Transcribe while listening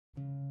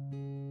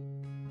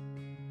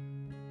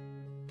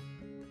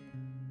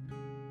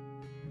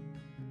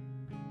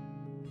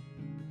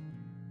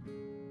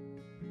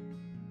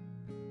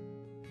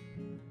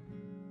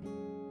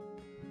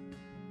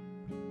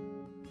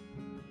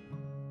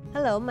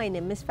Hello, my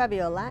name is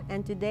Fabiola,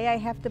 and today I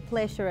have the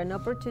pleasure and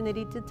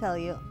opportunity to tell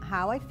you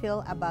how I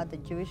feel about the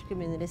Jewish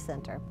Community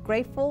Center.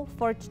 Grateful,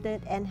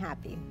 fortunate, and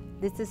happy.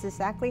 This is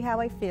exactly how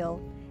I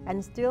feel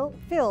and still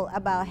feel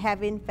about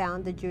having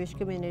found the Jewish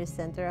Community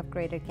Center of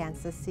Greater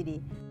Kansas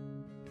City.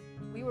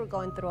 We were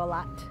going through a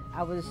lot.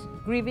 I was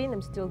grieving,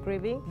 I'm still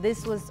grieving.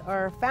 This was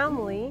our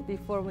family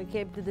before we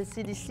came to the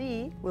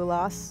CDC. We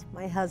lost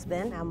my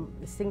husband. I'm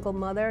a single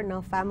mother,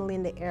 no family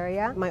in the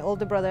area. My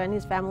older brother and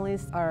his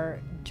families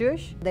are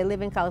Jewish. They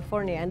live in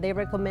California, and they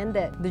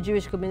recommended the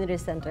Jewish Community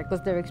Center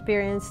because their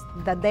experience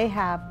that they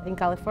have in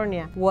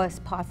California was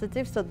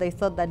positive, so they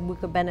thought that we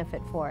could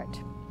benefit for it.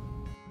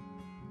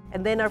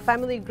 And then our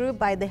family grew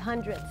by the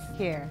hundreds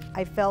here.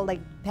 I felt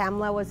like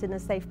Pamela was in a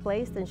safe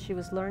place and she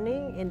was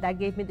learning, and that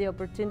gave me the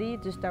opportunity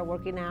to start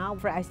working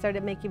out. I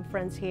started making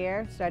friends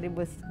here, started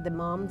with the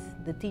moms,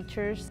 the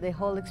teachers. The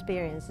whole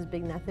experience has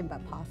been nothing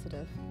but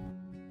positive.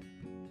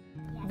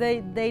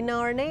 They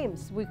know our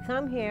names. We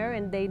come here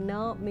and they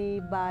know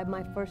me by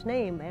my first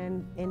name,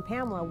 and in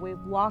Pamela, we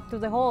walk through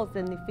the halls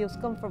and it feels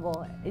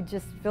comfortable. It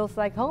just feels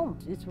like home.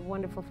 It's a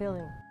wonderful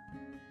feeling.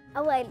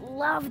 Oh, I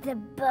love the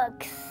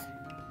books.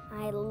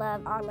 I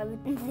love all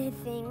of the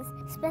things,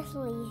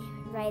 especially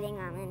writing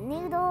on a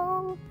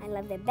noodle. I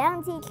love the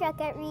bouncy truck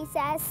at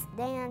recess,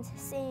 dance,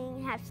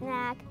 sing, have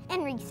snack,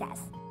 and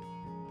recess.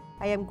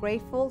 I am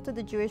grateful to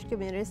the Jewish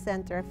Community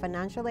Center,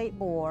 Financial Aid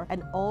Board,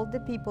 and all the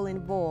people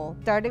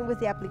involved, starting with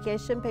the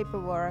application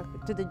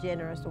paperwork to the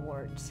generous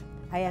awards.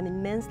 I am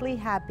immensely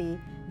happy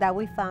that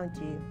we found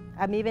you.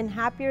 I'm even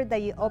happier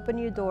that you opened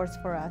your doors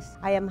for us.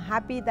 I am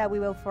happy that we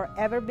will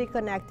forever be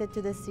connected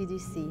to the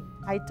CDC.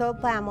 I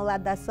told Pamela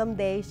that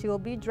someday she will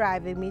be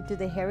driving me to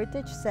the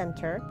Heritage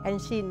Center,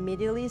 and she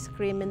immediately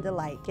screamed in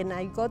delight. Can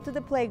I go to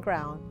the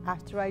playground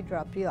after I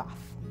drop you off?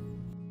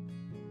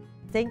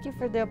 Thank you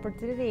for the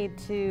opportunity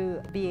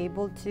to be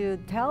able to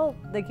tell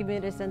the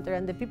community center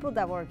and the people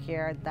that work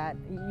here that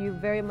you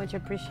very much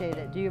appreciate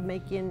it. You're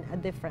making a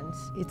difference.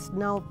 It's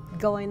not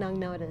going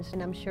unnoticed,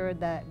 and I'm sure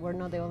that we're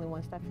not the only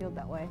ones that feel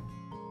that way.